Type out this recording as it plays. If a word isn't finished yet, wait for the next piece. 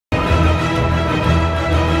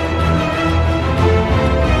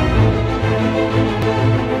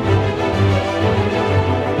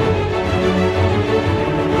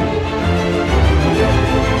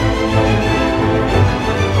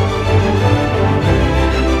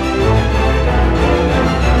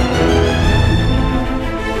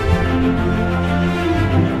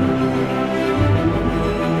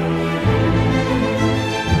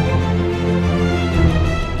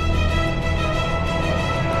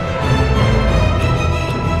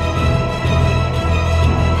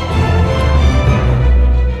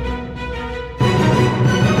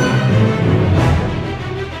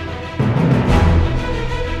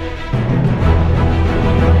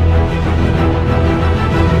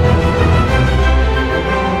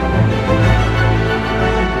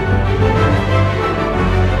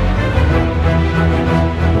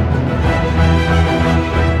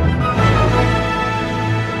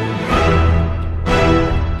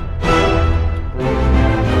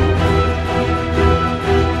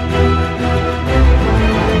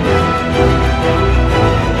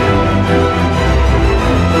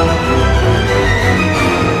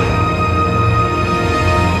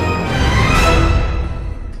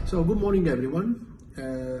So good morning everyone.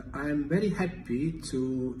 I'm very happy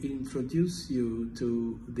to introduce you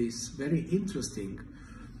to this very interesting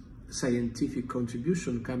scientific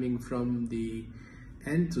contribution coming from the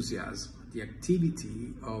enthusiasm, the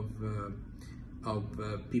activity of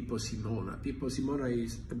Filippo Simona. Filippo Simona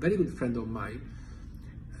is a very good friend of mine.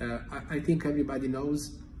 I think everybody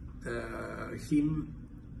knows him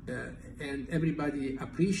and everybody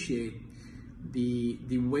appreciates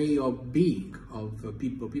the way of being of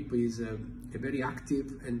Filippo. Filippo is a very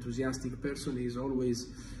active, enthusiastic person. He's always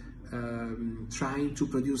trying to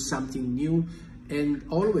produce something new and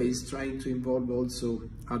always trying to involve also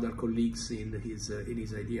other colleagues in his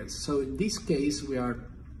ideas. So in this case, we are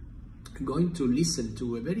going to listen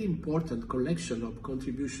to a very important collection of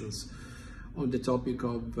contributions on the topic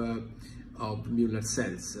of Müller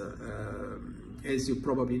cells. As you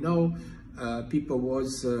probably know, Filippo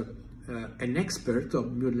was an expert of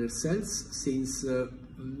Müller cells since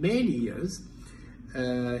many years,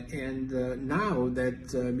 and now that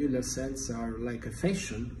Müller cells are like a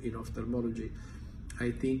fashion in ophthalmology, I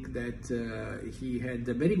think that he had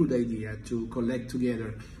a very good idea to collect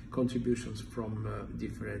together contributions from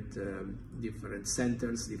different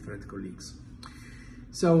centers, different colleagues.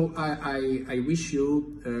 So I wish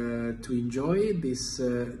you to enjoy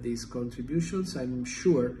these contributions. I'm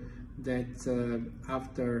sure that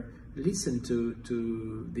after listening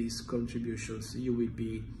to these contributions, you will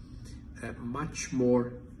be much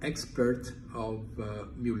more expert of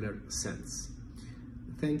Müller cells.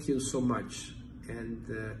 Thank you so much and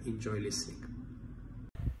enjoy listening.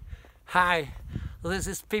 Hi, this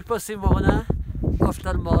is Filippo Simona,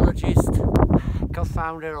 ophthalmologist,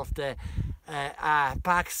 co-founder of the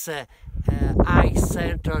PAX Eye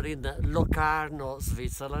Center in Locarno,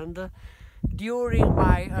 Switzerland. During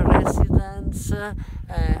my residence,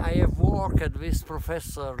 I have worked with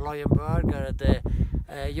Professor Leuenberger at the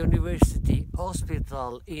University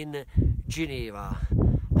Hospital in Geneva.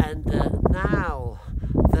 And now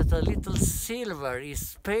that a little silver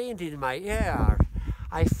is painted in my hair,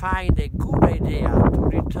 I find a good idea to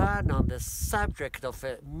return on the subject of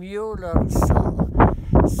a Müller cell.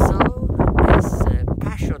 So, as a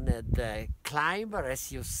passionate climber,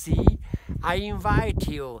 as you see, I invite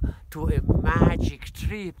you to a magic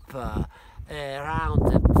trip around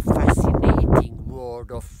the fascinating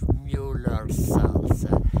world of Müller cells.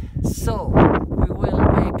 So, we will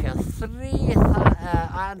make a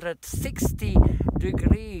 360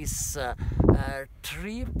 degrees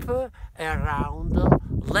trip around.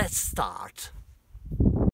 Let's start.